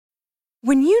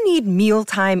When you need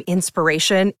mealtime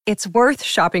inspiration, it's worth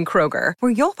shopping Kroger,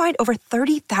 where you'll find over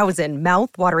 30,000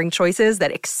 mouth-watering choices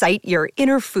that excite your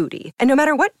inner foodie. And no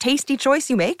matter what tasty choice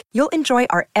you make, you'll enjoy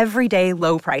our everyday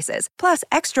low prices, plus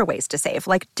extra ways to save,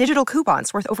 like digital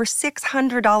coupons worth over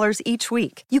 $600 each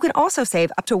week. You can also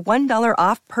save up to $1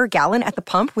 off per gallon at the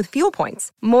pump with fuel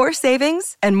points. More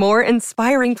savings and more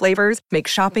inspiring flavors make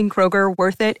shopping Kroger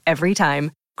worth it every time.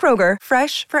 Kroger,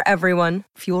 fresh for everyone.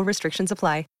 Fuel restrictions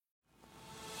apply.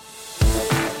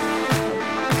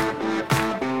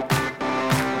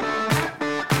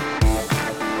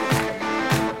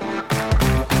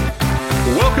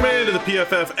 Welcome into the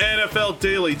PFF NFL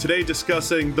Daily. Today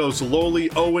discussing those lowly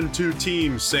 0-2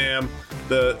 teams, Sam.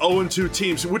 The 0-2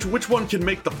 teams. Which one can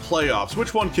make the playoffs?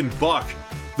 Which one can buck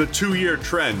the 2-year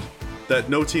trend that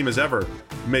no team has ever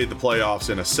made the playoffs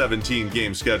in a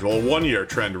 17-game schedule? A 1-year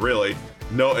trend, really.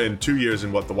 No, in 2 years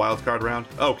in what, the wild card round?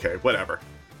 Okay, whatever.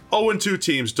 0-2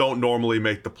 teams don't normally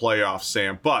make the playoffs,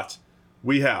 Sam, but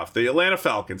we have the Atlanta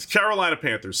Falcons, Carolina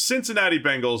Panthers, Cincinnati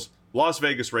Bengals, Las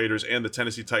Vegas Raiders, and the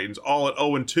Tennessee Titans, all at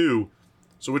 0-2.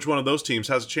 So which one of those teams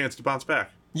has a chance to bounce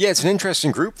back? Yeah, it's an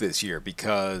interesting group this year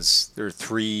because there are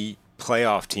 3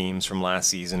 playoff teams from last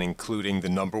season, including the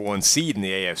number 1 seed in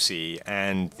the AFC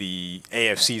and the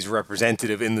AFC's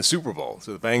representative in the Super Bowl.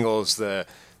 So the Bengals,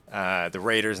 the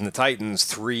Raiders, and the Titans,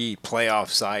 3 playoff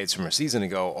sides from a season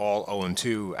ago, all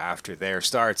 0-2 after their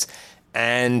starts.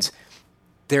 And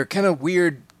they're kind of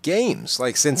weird games.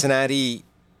 Like Cincinnati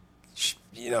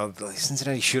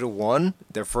should have won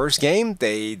their first game.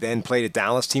 They then played a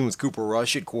Dallas team with Cooper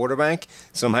Rush at quarterback,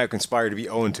 somehow conspired to be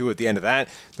 0-2 at the end of that.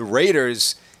 The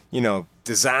Raiders,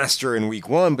 disaster in week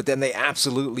 1, but then they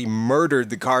absolutely murdered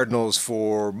the Cardinals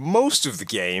for most of the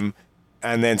game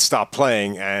and then stopped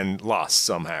playing and lost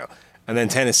somehow. And then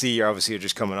Tennessee are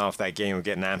just coming off that game of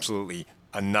getting absolutely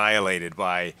annihilated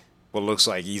by what looks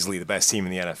like easily the best team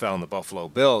in the NFL in the Buffalo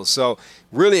Bills. So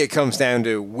really it comes down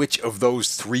to which of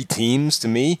those 3 teams, to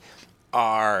me,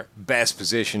 are best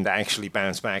positioned to actually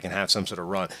bounce back and have some sort of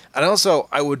run. And also,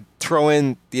 I would throw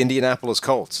in the Indianapolis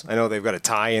Colts. I know they've got a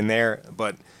tie in there,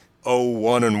 but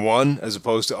 0-1-1 as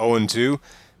opposed to 0-2.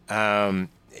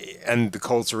 And the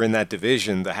Colts are in that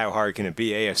division, the how hard can it be,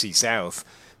 AFC South,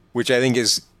 which I think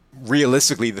is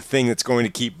realistically the thing that's going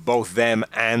to keep both them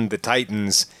and the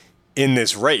Titans in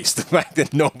this race. The fact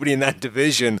that nobody in that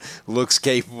division looks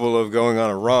capable of going on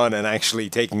a run and actually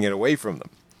taking it away from them.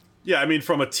 Yeah, I mean,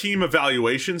 from a team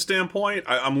evaluation standpoint,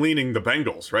 I'm leaning the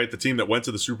Bengals, right? The team that went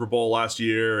to the Super Bowl last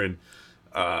year. And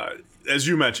as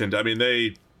you mentioned, I mean,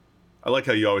 I like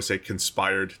how you always say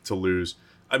conspired to lose.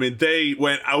 I mean, they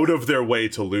went out of their way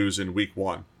to lose in week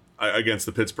 1 against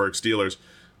the Pittsburgh Steelers.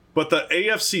 But the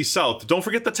AFC South, don't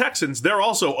forget the Texans. They're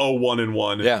also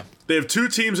 0-1-1. Yeah. They have 2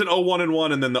 teams in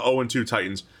 0-1-1 and then the 0-2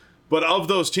 Titans. But of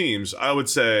those teams, I would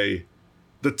say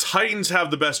the Titans have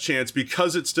the best chance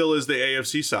because it still is the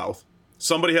AFC South.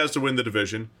 Somebody has to win the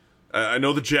division. I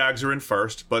know the Jags are in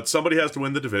first, but somebody has to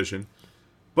win the division.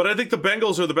 But I think the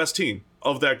Bengals are the best team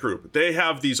of that group. They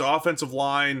have these offensive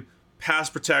line, pass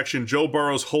protection, Joe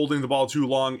Burrow's holding the ball too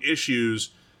long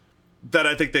issues that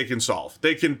I think they can solve.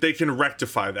 They can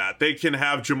rectify that. They can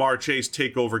have Jamar Chase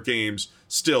take over games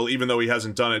still, even though he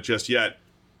hasn't done it just yet.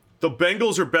 The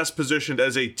Bengals are best positioned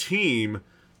as a team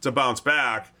to bounce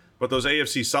back, but those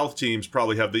AFC South teams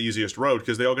probably have the easiest road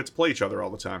because they all get to play each other all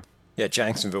the time. Yeah,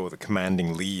 Jacksonville with a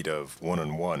commanding lead of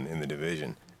 1-1 in the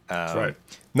division. That's right.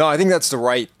 No, I think that's the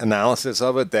right analysis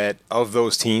of it, that of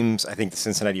those teams, I think the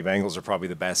Cincinnati Bengals are probably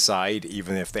the best side,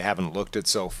 even if they haven't looked it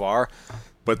so far.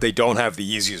 But they don't have the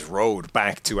easiest road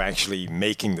back to actually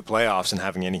making the playoffs and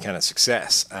having any kind of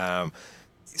success.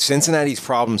 Cincinnati's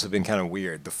problems have been kind of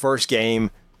weird. The first game,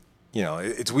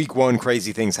 it's week 1,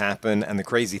 crazy things happen, and the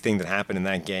crazy thing that happened in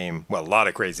that game, well, a lot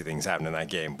of crazy things happened in that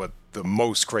game, but the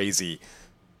most crazy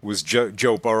was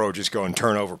Joe Burrow just going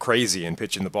turnover crazy and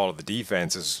pitching the ball to the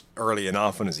defense as early and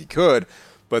often as he could.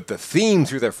 But the theme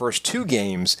through their first 2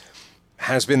 games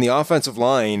has been the offensive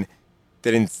line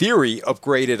that in theory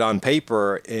upgraded on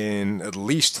paper in at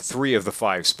least 3 of the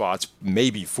 5 spots,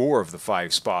 maybe 4 of the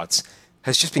 5 spots,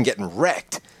 has just been getting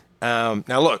wrecked. Now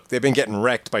look, they've been getting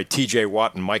wrecked by TJ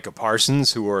Watt and Micah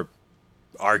Parsons, who are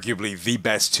arguably the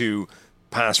best 2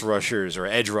 pass rushers or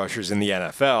edge rushers in the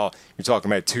NFL. You're talking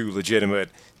about 2 legitimate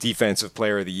defensive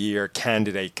player of the year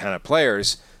candidate kind of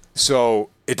players. So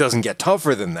it doesn't get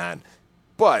tougher than that.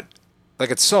 But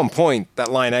at some point,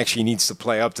 that line actually needs to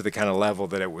play up to the kind of level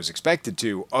that it was expected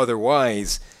to.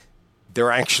 Otherwise,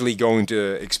 they're actually going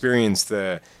to experience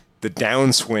the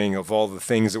downswing of all the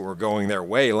things that were going their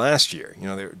way last year.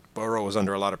 Burrow was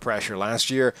under a lot of pressure last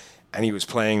year, and he was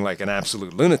playing like an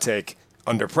absolute lunatic.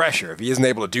 under pressure. If he isn't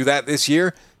able to do that this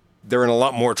year, they're in a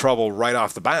lot more trouble right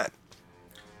off the bat.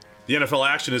 The NFL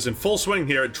action is in full swing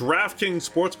here at DraftKings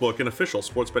Sportsbook, an official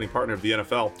sports betting partner of the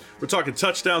NFL. We're talking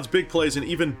touchdowns, big plays, and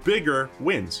even bigger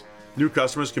wins. New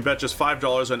customers can bet just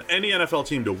 $5 on any NFL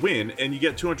team to win, and you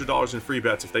get $200 in free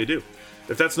bets if they do.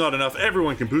 If that's not enough,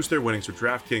 everyone can boost their winnings with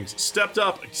DraftKings stepped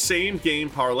up same game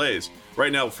parlays.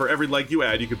 Right now, for every leg you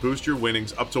add, you can boost your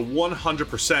winnings up to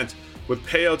 100% with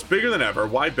payouts bigger than ever.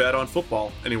 Why bet on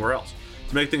football anywhere else?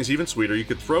 To make things even sweeter, you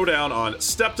could throw down on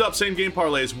stepped up same game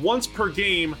parlays once per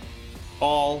game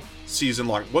all season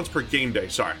long. Once per game day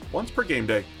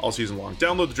all season long.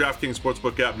 Download the DraftKings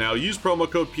Sportsbook app now. Use promo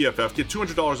code PFF. Get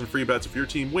 $200 in free bets if your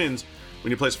team wins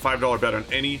when you place a $5 bet on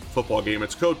any football game.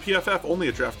 It's code PFF only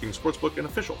at DraftKings Sportsbook, an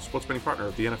official sports betting partner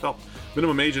of the NFL.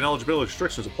 Minimum age and eligibility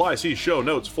restrictions apply. See show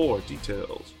notes for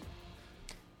details.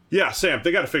 Yeah, Sam,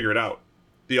 they got to figure it out.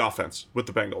 The offense with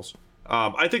the Bengals.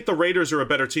 I think the Raiders are a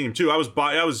better team too. I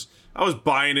was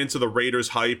buying into the Raiders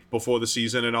hype before the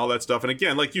season and all that stuff. And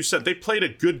again, like you said, they played a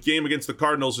good game against the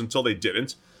Cardinals until they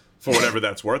didn't, for whatever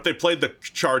that's worth. They played the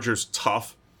Chargers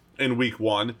tough in week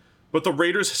 1, but the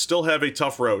Raiders still have a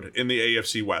tough road in the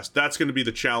AFC West. That's going to be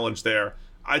the challenge there.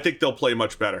 I think they'll play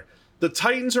much better. The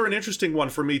Titans are an interesting one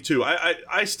for me too.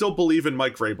 I still believe in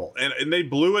Mike Vrabel, and they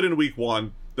blew it in week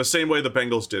 1. The same way the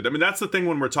Bengals did. I mean, that's the thing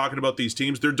when we're talking about these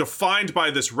teams. They're defined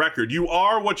by this record. You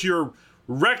are what your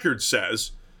record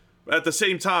says. At the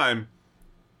same time,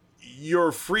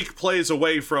 you're freak plays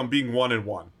away from being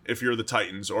 1-1 if you're the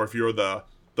Titans or if you're the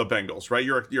Bengals, right?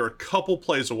 You're a couple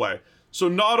plays away. So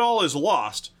not all is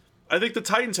lost. I think the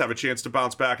Titans have a chance to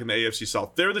bounce back in the AFC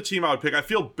South. They're the team I would pick. I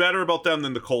feel better about them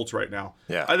than the Colts right now.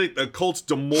 Yeah. I think the Colts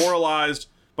demoralized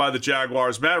by the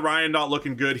Jaguars. Matt Ryan not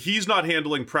looking good. He's not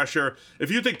handling pressure. If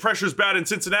you think pressure's bad in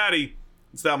Cincinnati,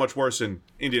 it's that much worse in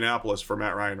Indianapolis for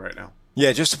Matt Ryan right now.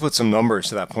 Yeah, just to put some numbers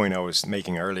to that point I was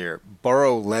making earlier,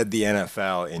 Burrow led the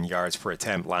NFL in yards per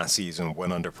attempt last season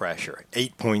when under pressure,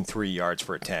 8.3 yards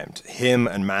per attempt. Him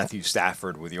and Matthew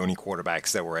Stafford were the only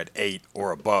quarterbacks that were at 8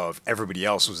 or above. Everybody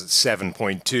else was at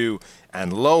 7.2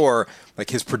 and lower.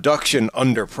 Like, his production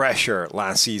under pressure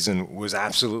last season was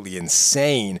absolutely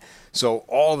insane. So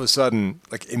all of a sudden,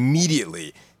 like,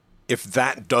 immediately, if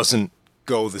that doesn't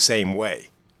go the same way,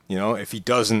 you know, if he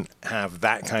doesn't have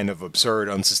that kind of absurd,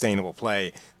 unsustainable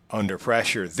play under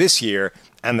pressure this year,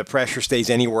 and the pressure stays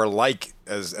anywhere like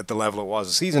as at the level it was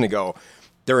a season ago,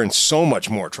 they're in so much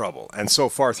more trouble. And so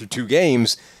far through 2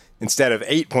 games, instead of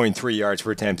 8.3 yards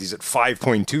per attempt, he's at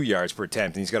 5.2 yards per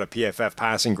attempt, and he's got a PFF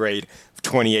passing grade of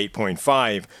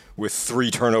 28.5 with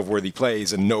 3 turnover-worthy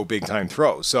plays and no big-time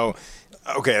throws. So,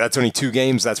 okay, that's only 2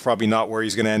 games. That's probably not where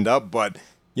he's going to end up, but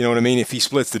you know what I mean? If he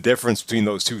splits the difference between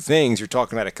those 2 things, you're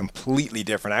talking about a completely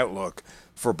different outlook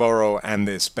for Burrow and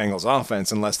this Bengals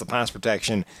offense, unless the pass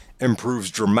protection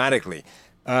improves dramatically.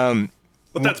 But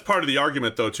that's part of the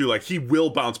argument, though, too. Like, he will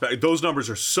bounce back. Those numbers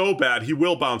are so bad, he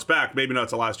will bounce back. Maybe not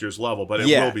to last year's level, but it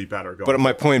will be better going But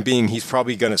my forward. point being, he's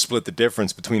probably going to split the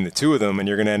difference between the 2 of them, and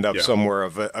you're going to end up somewhere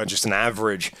of just an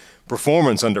average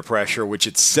performance under pressure, which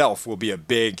itself will be a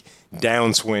big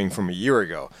downswing from a year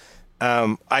ago.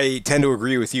 I tend to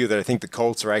agree with you that I think the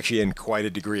Colts are actually in quite a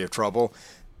degree of trouble.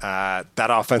 That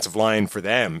offensive line for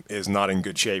them is not in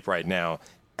good shape right now,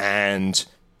 and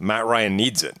Matt Ryan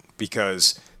needs it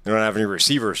because they don't have any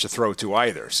receivers to throw to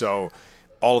either. So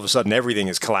all of a sudden, everything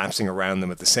is collapsing around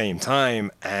them at the same time,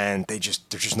 and they're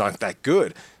just not that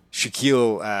good.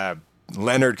 Shaquille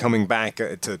Leonard coming back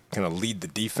to kind of lead the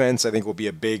defense, I think, will be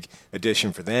a big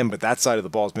addition for them. But that side of the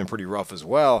ball has been pretty rough as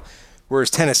well.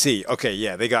 Whereas Tennessee, okay,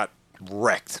 yeah, they got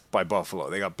wrecked by Buffalo.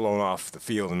 They got blown off the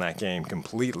field in that game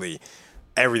completely.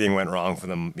 Everything went wrong for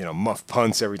them. You know, muff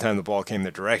punts every time the ball came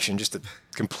their direction. Just a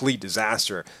complete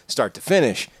disaster start to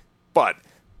finish. But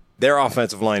their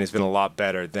offensive line has been a lot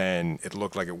better than it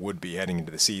looked like it would be heading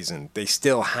into the season. They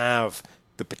still have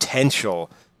the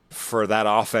potential for that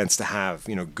offense to have,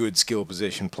 you know, good skill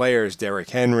position players. Derrick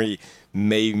Henry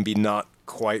maybe not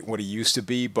quite what he used to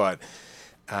be, but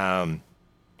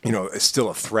you know, is still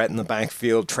a threat in the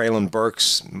backfield. Treylon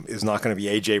Burks is not going to be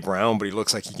A.J. Brown, but he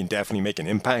looks like he can definitely make an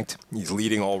impact. He's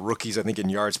leading all rookies, I think, in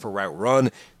yards per route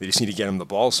run. They just need to get him the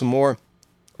ball some more.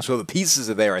 So the pieces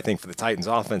are there, I think, for the Titans'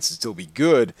 offense to still be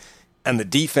good. And the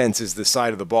defense is the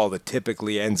side of the ball that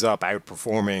typically ends up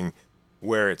outperforming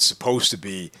where it's supposed to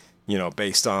be, you know,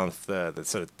 based on the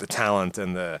sort of the talent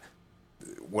and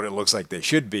what it looks like they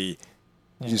should be,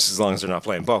 just as long as they're not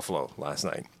playing Buffalo last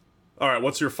night. All right,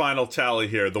 what's your final tally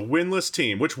here? The winless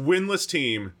team. Which winless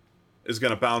team is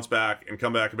going to bounce back and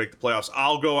come back and make the playoffs?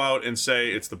 I'll go out and say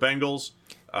it's the Bengals.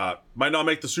 Might not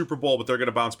make the Super Bowl, but they're going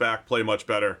to bounce back, play much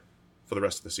better for the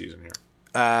rest of the season here.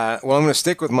 Well, I'm going to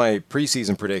stick with my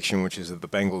preseason prediction, which is that the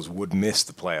Bengals would miss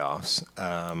the playoffs.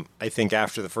 I think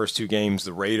after the first 2 games,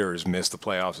 the Raiders missed the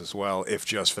playoffs as well, if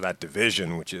just for that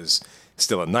division, which is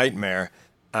still a nightmare.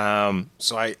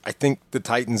 So I think the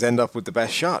Titans end up with the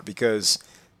best shot because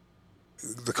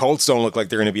the Colts don't look like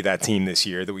they're going to be that team this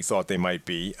year that we thought they might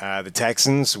be. The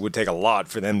Texans would take a lot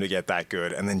for them to get that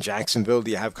good. And then Jacksonville,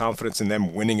 do you have confidence in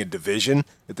them winning a division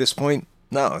at this point?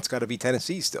 No, it's got to be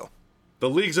Tennessee still. The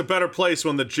league's a better place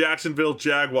when the Jacksonville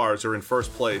Jaguars are in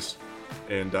first place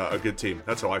and a good team.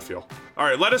 That's how I feel. All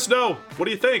right, let us know. What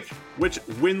do you think? Which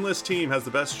winless team has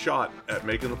the best shot at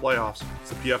making the playoffs?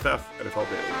 It's the PFF NFL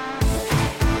Daily.